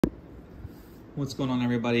What's going on,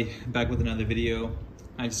 everybody? Back with another video.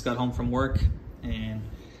 I just got home from work and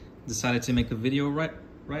decided to make a video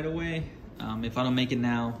right away. If I don't make it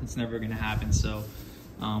now, it's never gonna happen. So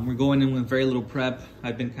we're going in with very little prep.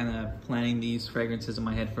 I've been kind of planning these fragrances in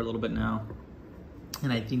my head for a little bit now,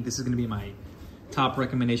 and I think this is gonna be my top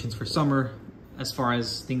recommendations for summer as far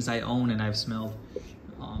as things I own and I've smelled.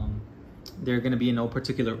 They're gonna be in no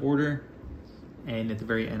particular order, and at the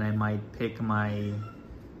very end I might pick my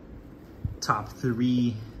top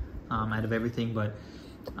three out of everything. But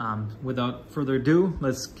without further ado,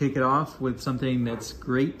 let's kick it off with something that's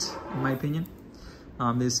great in my opinion.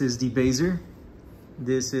 This is DeBaser.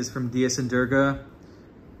 This is from Dias & Durga,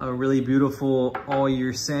 a really beautiful all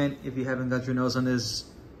year scent. If you haven't got your nose on this,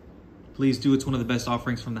 please do. It's one of the best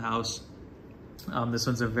offerings from the house. This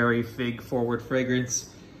one's a very fig forward fragrance.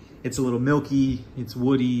 It's a little milky, it's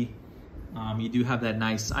woody. You do have that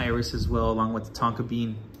nice iris as well, along with the tonka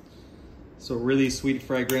bean. So really sweet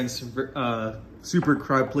fragrance, super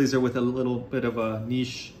crowd pleaser with a little bit of a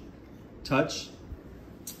niche touch.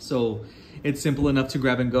 So it's simple enough to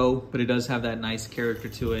grab and go, but it does have that nice character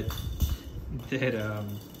to it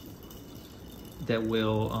that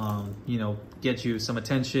will, you know, get you some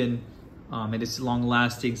attention. And it's long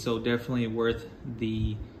lasting, so definitely worth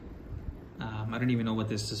the, I don't even know what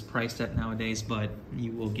this is priced at nowadays, but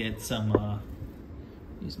you will get some,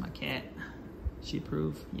 use my cat, she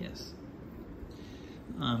approve, yes.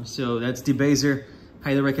 So that's DeBaser.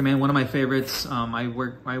 Highly recommend. One of my favorites. I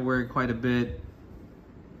wear it quite a bit,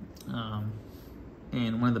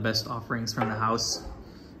 and one of the best offerings from the house.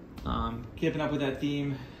 Keeping up with that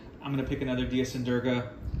theme, I'm gonna pick another Dias &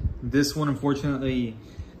 Durga. This one, unfortunately,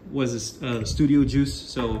 was a studio juice,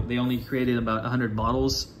 so they only created about 100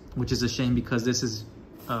 bottles, which is a shame because this is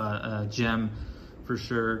a gem for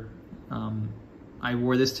sure. I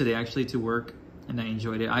wore this today actually to work, and I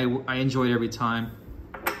enjoyed it. I enjoy it every time.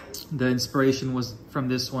 The inspiration was from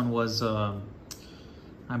this one was, I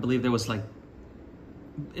believe there was like,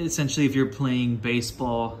 essentially if you're playing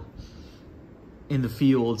baseball in the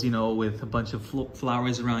fields, you know, with a bunch of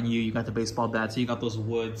flowers around you, you got the baseball bat, so you got those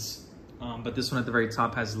woods. But this one at the very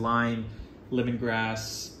top has lime,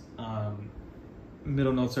 lemongrass,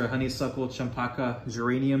 middle notes are honeysuckle, champaca,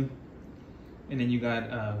 geranium, and then you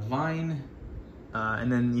got vine,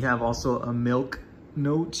 and then you have also a milk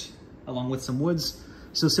note along with some woods.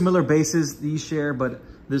 So similar bases these share, but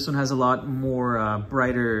this one has a lot more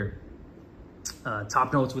brighter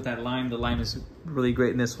top notes with that lime. The lime is really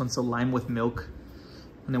great in this one, so lime with milk.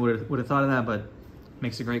 And I would have thought of that, but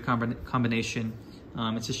makes a great combination.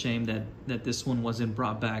 It's a shame that this one wasn't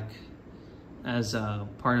brought back as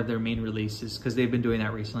part of their main releases, because they've been doing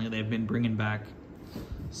that recently. They've been bringing back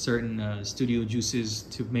certain studio juices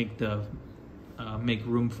to make the make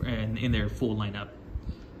room for, in their full lineup.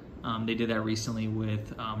 They did that recently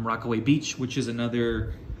with Rockaway Beach, which is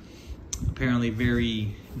another apparently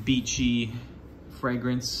very beachy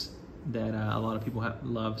fragrance that a lot of people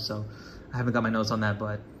love. So I haven't got my nose on that,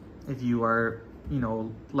 but if you are, you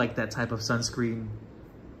know, like that type of sunscreen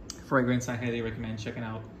fragrance, I highly recommend checking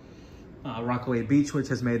out Rockaway Beach, which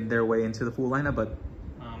has made their way into the full lineup. But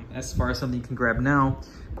as far as something you can grab now,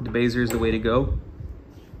 DeBaser is the way to go.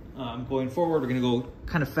 Going forward, we're gonna go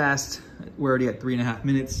kind of fast. We're already at 3.5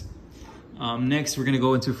 minutes. Next, we're gonna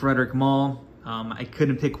go into Frederic Malle. I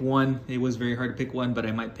couldn't pick one. It was very hard to pick one, but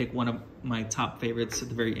I might pick one of my top favorites at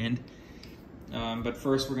the very end. But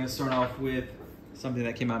first, we're gonna start off with something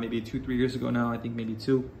that came out maybe 2-3 years ago now. I think maybe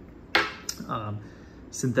 2.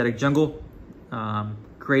 Synthetic Jungle.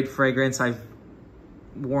 Great fragrance. I've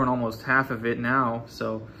worn almost half of it now,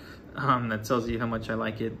 so that tells you how much I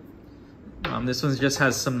like it. This one just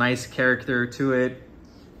has some nice character to it.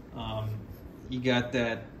 You got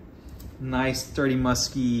that nice, sturdy,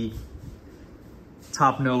 musky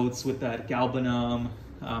top notes with that galbanum.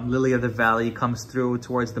 Lily of the Valley comes through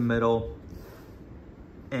towards the middle.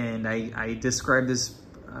 And I described this,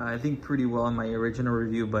 I think, pretty well in my original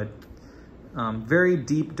review, but very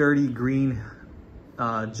deep, dirty green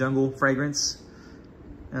jungle fragrance.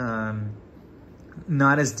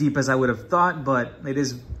 Not as deep as I would have thought, but it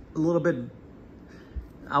is a little bit,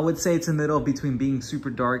 I would say it's a middle between being super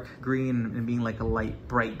dark green and being like a light,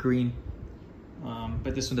 bright green.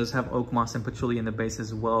 But this one does have oak moss and patchouli in the base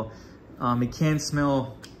as well. It can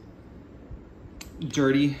smell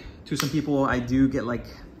dirty to some people. I do get like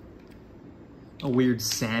a weird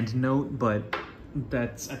sand note, but I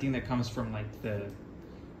think that comes from like the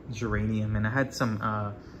geranium. And I had some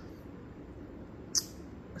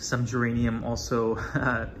geranium also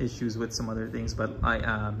issues with some other things, but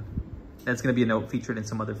that's going to be a note featured in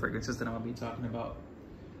some other fragrances that I'll be talking about.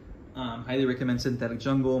 Highly recommend Synthetic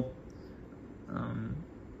Jungle.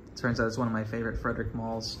 Turns out it's one of my favorite Frederic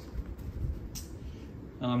Malls.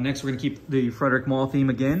 Next, we're gonna keep the Frederic Mall theme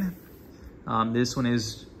again. This one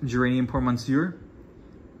is Geranium Pour Monsieur.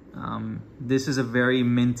 This is a very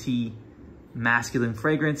minty, masculine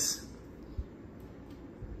fragrance.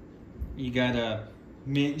 You got a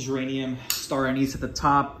mint geranium star anise at the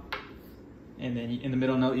top, and then in the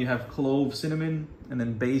middle note you have clove, cinnamon, and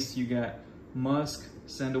then base you got musk,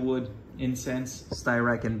 sandalwood, incense,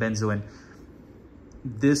 styrac, and benzoin.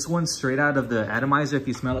 This one, straight out of the atomizer, if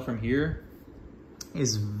you smell it from here,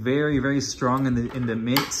 is very, very strong in the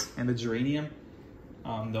mint and the geranium.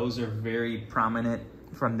 Those are very prominent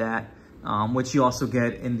from that, which you also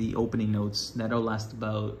get in the opening notes. That'll last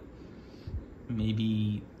about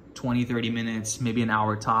maybe 20-30 minutes, maybe an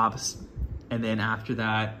hour tops, and then after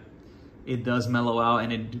that it does mellow out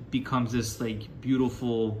and it becomes this like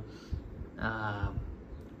beautiful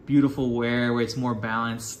wear where it's more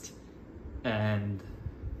balanced and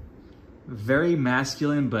very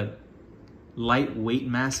masculine, but lightweight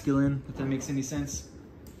masculine, if that makes any sense.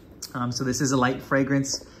 So this is a light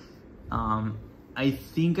fragrance. I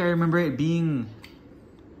think I remember it being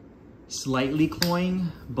slightly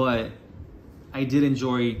cloying, but I did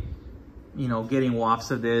enjoy, you know, getting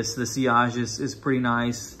wafts of this. The sillage is pretty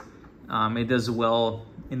nice. It does well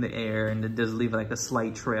in the air and it does leave like a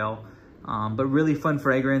slight trail. But really fun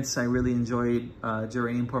fragrance. I really enjoyed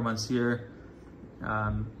Geranium Pour Monsieur.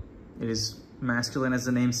 It is masculine, as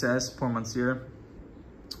the name says, Pour Monsieur.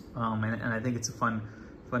 And I think it's a fun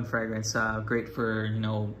fragrance. Great for, you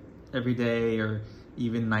know, every day or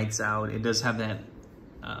even nights out. It does have that,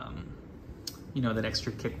 you know, that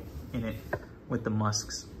extra kick in it with the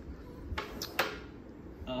musks.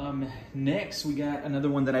 Next, we got another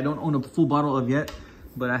one that I don't own a full bottle of yet,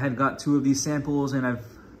 but I had got 2 of these samples and I've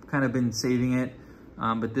kind of been saving it.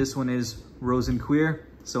 But this one is Rose and Queer.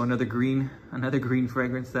 So another green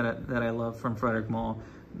fragrance that I love from Frederic Mall.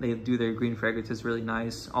 They do their green fragrances really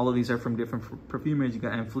nice. All of these are from different perfumers. You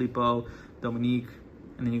got M. Filippo, Dominique,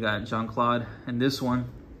 and then you got Jean Claude. And this one,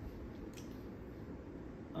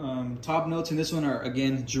 top notes in this one are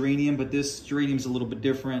again geranium, but this geranium is a little bit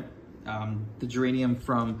different. The geranium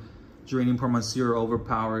from Geranium Pour Monsieur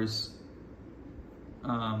overpowers,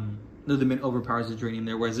 the mint overpowers the geranium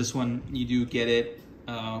there, whereas this one you do get it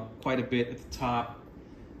quite a bit at the top.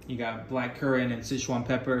 You got black currant and Sichuan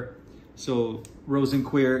pepper. So Rose and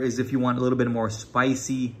Queer is if you want a little bit more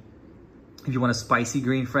spicy, if you want a spicy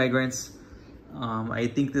green fragrance. I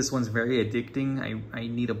think this one's very addicting. I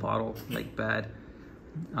need a bottle like bad.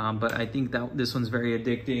 But I think that this one's very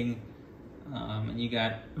addicting. And you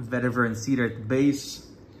got vetiver and cedar at the base.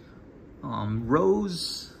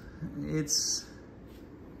 Rose, it's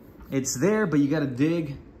there, but you gotta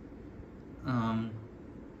dig.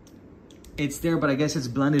 It's there, but I guess it's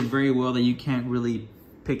blended very well that you can't really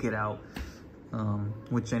pick it out,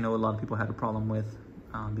 which I know a lot of people had a problem with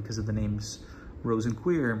because of the names Rose and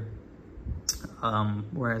Queer.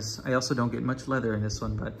 Whereas I also don't get much leather in this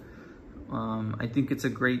one, but I think it's a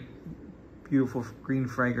great, beautiful green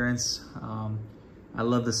fragrance. I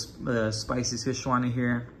love the spicy Sichuan in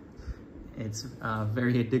here. It's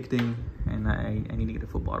very addicting, and I need to get a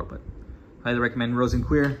full bottle, but I highly recommend Rose and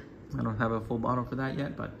Queer. I don't have a full bottle for that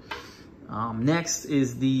yet, but next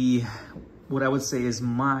is what I would say is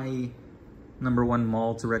my #1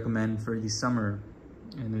 mall to recommend for the summer.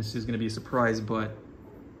 And this is gonna be a surprise, but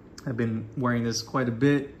I've been wearing this quite a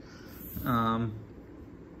bit.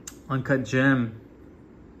 Uncut Gem.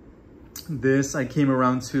 This I came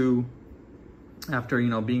around to after, you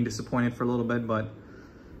know, being disappointed for a little bit, but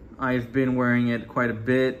I've been wearing it quite a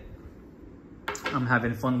bit. I'm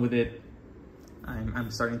having fun with it.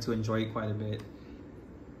 I'm starting to enjoy it quite a bit.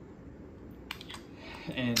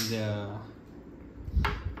 And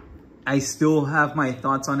I still have my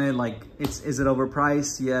thoughts on it. Like, is it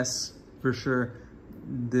overpriced? Yes, for sure.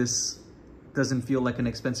 This doesn't feel like an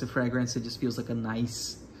expensive fragrance. It just feels like a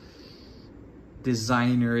nice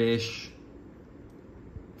designer-ish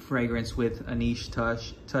fragrance with a niche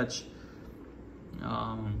touch.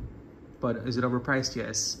 But is it overpriced?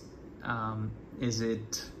 Yes. Is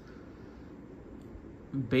it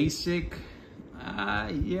basic?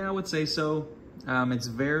 Yeah, I would say so. It's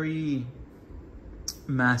very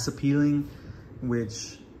mass appealing,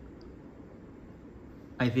 which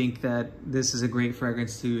I think that this is a great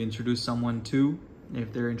fragrance to introduce someone to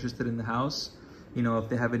if they're interested in the house. You know, if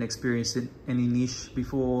they haven't experienced any niche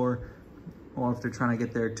before, or if they're trying to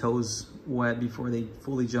get their toes wet before they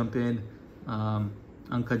fully jump in.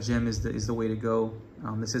 Uncut Gem is the way to go.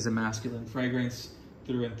 This is a masculine fragrance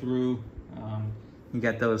through and through. You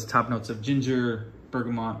got those top notes of ginger,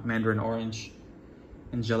 bergamot, mandarin orange,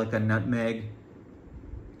 angelica, nutmeg.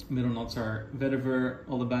 Middle notes are vetiver,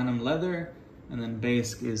 olibanum, leather, and then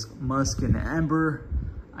base is musk and amber.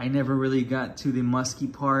 I never really got to the musky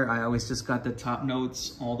part. I always just got the top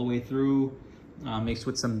notes all the way through, mixed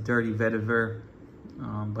with some dirty vetiver.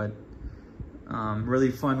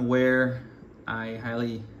 Really fun wear. I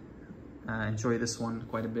highly enjoy this one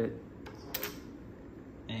quite a bit.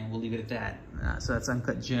 And we'll leave it at that. So that's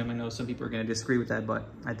Uncut Gem. I know some people are gonna disagree with that, but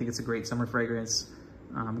I think it's a great summer fragrance.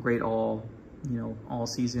 Great all, all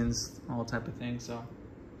seasons, all type of thing. So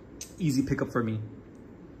easy pickup for me.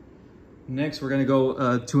 Next, we're gonna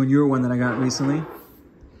go to a newer one that I got recently.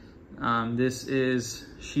 This is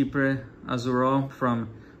Chypre Azurol from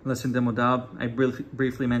Les Indemodables. I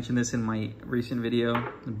briefly mentioned this in my recent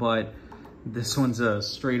video, but this one's a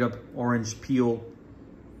straight up orange peel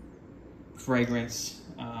fragrance.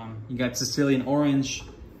 You got Sicilian orange,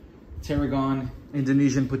 tarragon,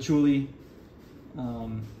 Indonesian patchouli,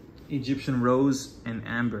 Egyptian rose, and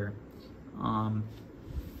amber.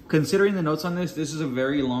 Considering the notes on this, this is a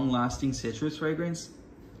very long-lasting citrus fragrance,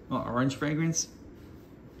 orange fragrance,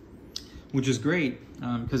 which is great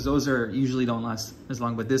because those are usually don't last as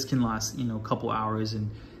long, but this can last, a couple hours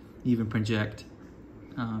and even project.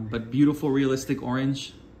 But beautiful, realistic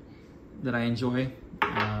orange that I enjoy.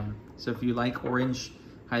 So if you like orange,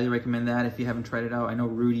 highly recommend that. If you haven't tried it out, I know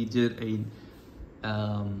Rudy did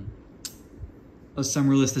a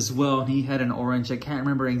summer list as well. He had an orange. I can't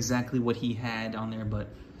remember exactly what he had on there, but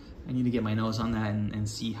I need to get my nose on that and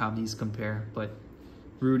see how these compare. But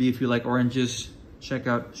Rudy, if you like oranges, check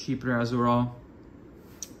out Chypre Azurol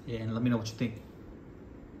and let me know what you think.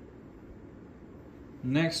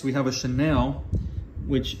 Next, we have a Chanel,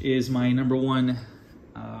 which is my #1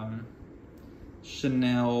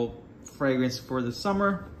 Chanel fragrance for the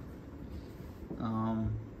summer.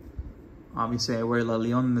 Obviously, I wear La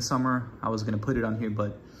Lion in the summer. I was gonna put it on here,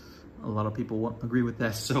 but a lot of people won't agree with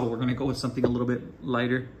that, so we're gonna go with something a little bit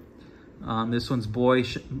lighter. This one's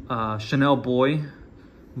Chanel Boy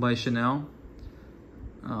by Chanel.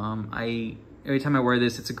 Every time I wear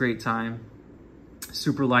this, it's a great time.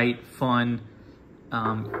 Super light, fun,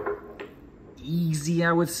 easy,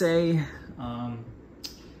 I would say.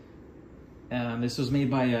 This was made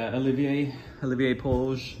by Olivier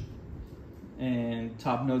Polge, and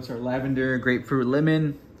top notes are lavender, grapefruit,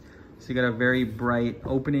 lemon. So you got a very bright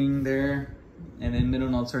opening there, and then middle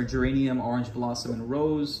notes are geranium, orange blossom, and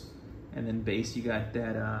rose. And then base, you got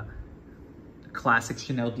that classic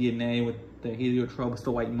Chanel DNA with the heliotropes,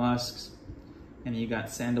 the white musks, and you got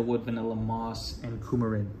sandalwood, vanilla, moss, and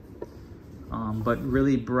coumarin. But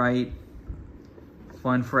really bright,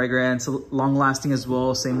 fun fragrance, long lasting as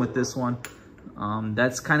well. Same with this one.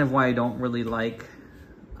 That's kind of why I don't really like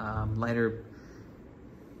lighter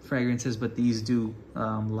fragrances, but these do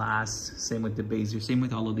last. Same with the Bezier, same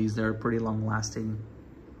with all of these. They're pretty long lasting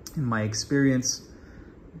in my experience,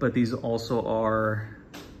 but these also are,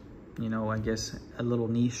 I guess a little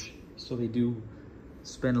niche, so they do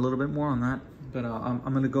spend a little bit more on that. But I'm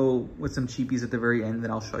gonna go with some cheapies at the very end that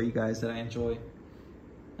I'll show you guys that I enjoy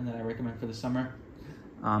and that I recommend for the summer.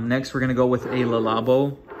 Next, we're gonna go with a Le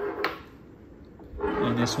Labo,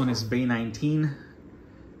 and this one is Bay 19.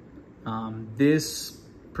 This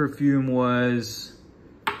perfume was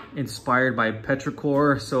inspired by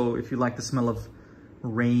petrichor, so if you like the smell of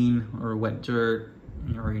rain or wet dirt,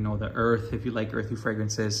 or the earth, if you like earthy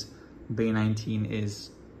fragrances, Bay 19 is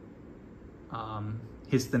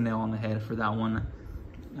hits the nail on the head for that one.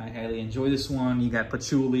 I highly enjoy this one. You got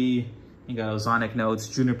patchouli, you got ozonic notes,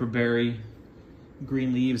 juniper berry,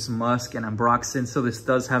 green leaves, musk, and ambroxan. So this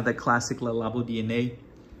does have that classic Le Labo DNA.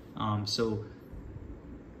 So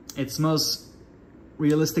it smells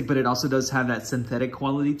realistic, but it also does have that synthetic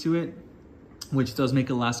quality to it, which does make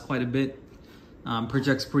it last quite a bit.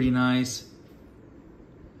 Projects pretty nice.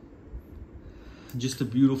 Just a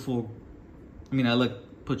beautiful, I like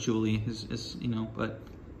patchouli, but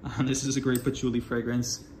this is a great patchouli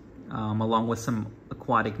fragrance, along with some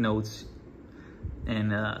aquatic notes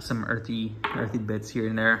and some earthy bits here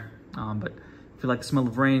and there. But if you like the smell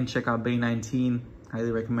of rain, check out Bay 19.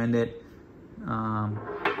 Highly recommend it.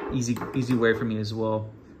 Easy wear for me as well.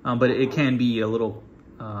 But it can be a little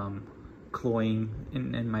cloying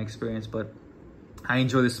in my experience, but I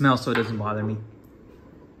enjoy the smell, so it doesn't bother me.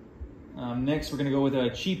 Next, we're gonna go with a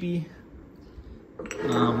cheapie.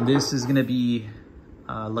 This is gonna be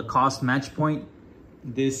Lacoste Match Point.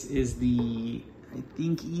 This is the, I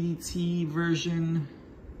think, EDT version.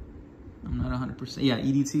 I'm not 100%. Yeah,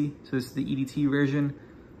 EDT. So this is the EDT version.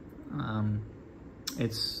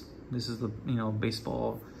 This is the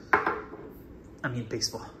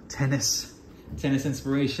tennis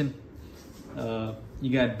inspiration.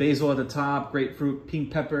 You got basil at the top, grapefruit,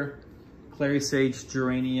 pink pepper, clary sage,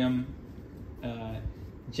 geranium,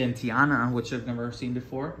 gentiana, which I've never seen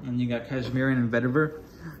before. And you got cashmere and vetiver.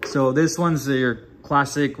 So this one's your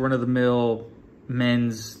classic run-of-the-mill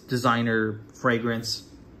men's designer fragrance.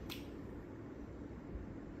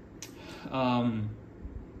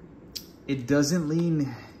 It doesn't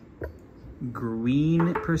lean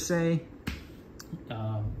green per se.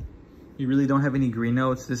 You really don't have any green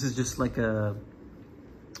notes. This is just like a,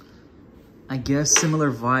 I guess,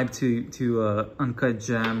 similar vibe to Uncut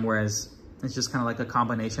Gem, whereas it's just kind of like a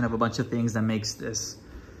combination of a bunch of things that makes this,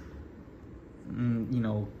 you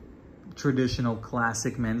know, traditional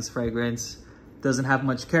classic men's fragrance. Doesn't have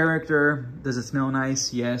much character. Does it smell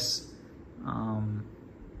nice? Yes.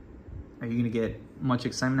 Are you gonna get much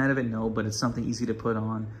excitement out of it? No, but it's something easy to put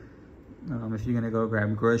on. If you're gonna go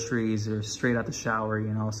grab groceries or straight out the shower,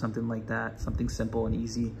 you know, something like that, something simple and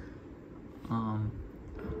easy.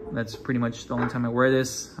 That's pretty much the only time I wear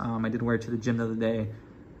this. I did wear it to the gym the other day,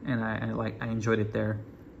 and I enjoyed it there.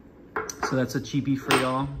 So that's a cheapie for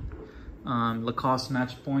y'all. Lacoste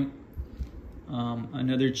Match Point.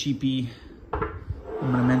 Another cheapie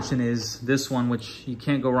I'm gonna mention is this one, which you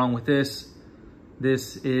can't go wrong with this.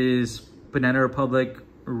 This is Banana Republic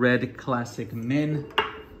Red Classic Men.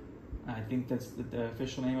 I think that's the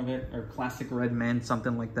official name of it, or Classic Red Men,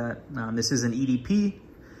 something like that. This is an EDP.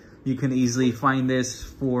 You can easily find this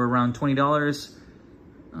for around $20,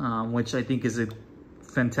 which I think is a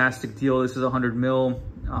fantastic deal. This is 100 mil.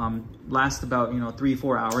 Lasts about, you know,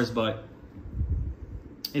 3-4 hours, but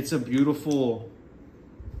it's a beautiful,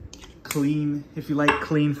 clean, if you like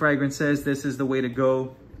clean fragrances, this is the way to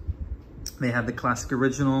go. They have the Classic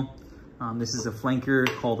Original. This is a flanker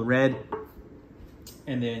called Red.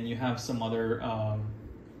 And then you have some other,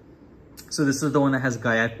 so this is the one that has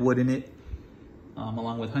Gaiac wood in it,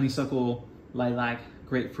 along with honeysuckle, lilac,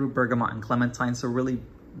 grapefruit, bergamot, and clementine. So really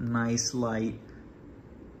nice, light,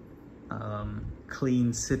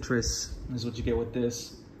 clean citrus is what you get with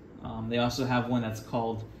this. They also have one that's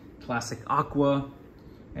called Classic Aqua,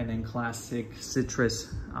 and then Classic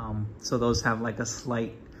Citrus. So those have like a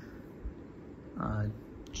slight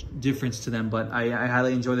difference to them, but I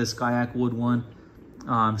highly enjoy this Gaiac wood one.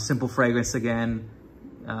 Simple fragrance again.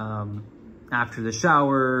 After the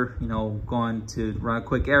shower, you know, going to run a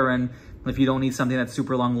quick errand. If you don't need something that's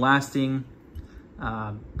super long lasting,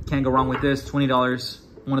 can't go wrong with this. $20,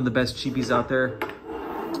 one of the best cheapies out there.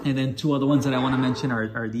 And then two other ones that I want to mention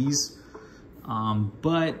are these.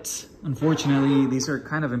 But unfortunately, these are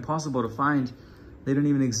kind of impossible to find. They don't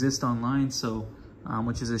even exist online, so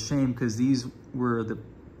which is a shame, because these were the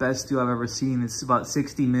best deal I've ever seen. It's about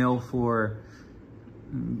 60 mil for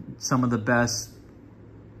some of the best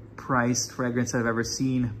priced fragrance I've ever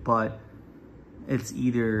seen, but it's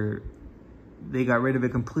either they got rid of it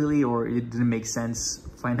completely or it didn't make sense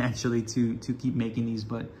financially to keep making these.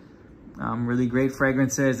 But really great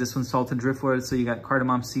fragrances. This one's salted driftwood, so you got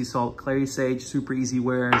cardamom, sea salt, clary sage, super easy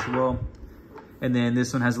wear as well. And then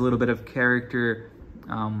this one has a little bit of character.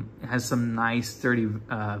 It has some nice sturdy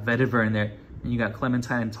vetiver in there, and you got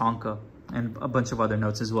clementine and tonka and a bunch of other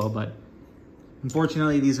notes as well. But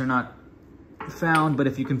unfortunately, these are not found, but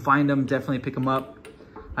if you can find them, definitely pick them up.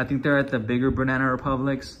 I think they're at the bigger Banana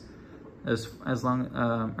Republics, as long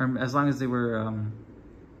as they were,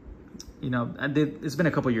 you know, it's been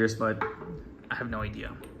a couple years, but I have no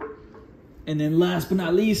idea. And then last but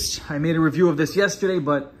not least, I made a review of this yesterday,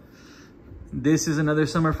 but this is another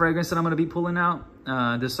summer fragrance that I'm going to be pulling out.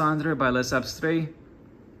 Descendre by Les Abstraits.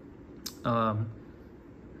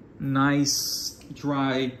 Nice,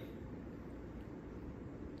 dry,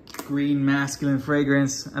 green, masculine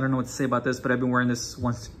fragrance. I don't know what to say about this, but I've been wearing this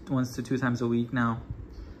once to 2 times a week now,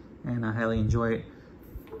 and I highly enjoy it.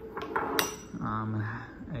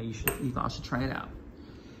 You all should try it out.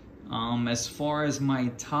 As far as my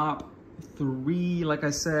top 3, like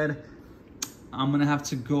I said, I'm gonna have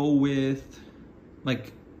to go with,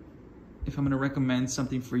 like, if I'm gonna recommend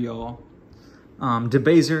something for y'all,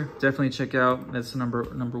 DeBaser, definitely check out. That's number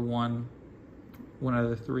 1 out of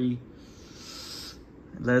the 3.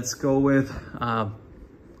 Let's go with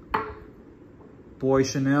Boy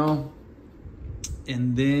Chanel,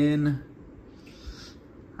 and then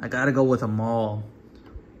I gotta go with Amal.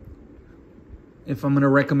 If I'm gonna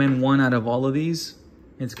recommend one out of all of these,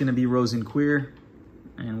 it's gonna be Rose and Queer,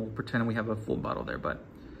 and we'll pretend we have a full bottle there. But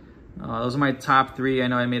those are my top 3. I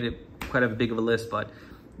know I made it quite a big of a list, but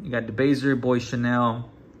you got DeBaser, Boy Chanel,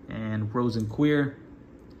 and Rose and Queer.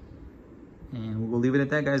 And we'll leave it at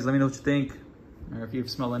that, guys. Let me know what you think, or if you've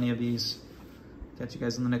smelled any of these. Catch you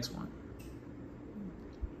guys in the next one.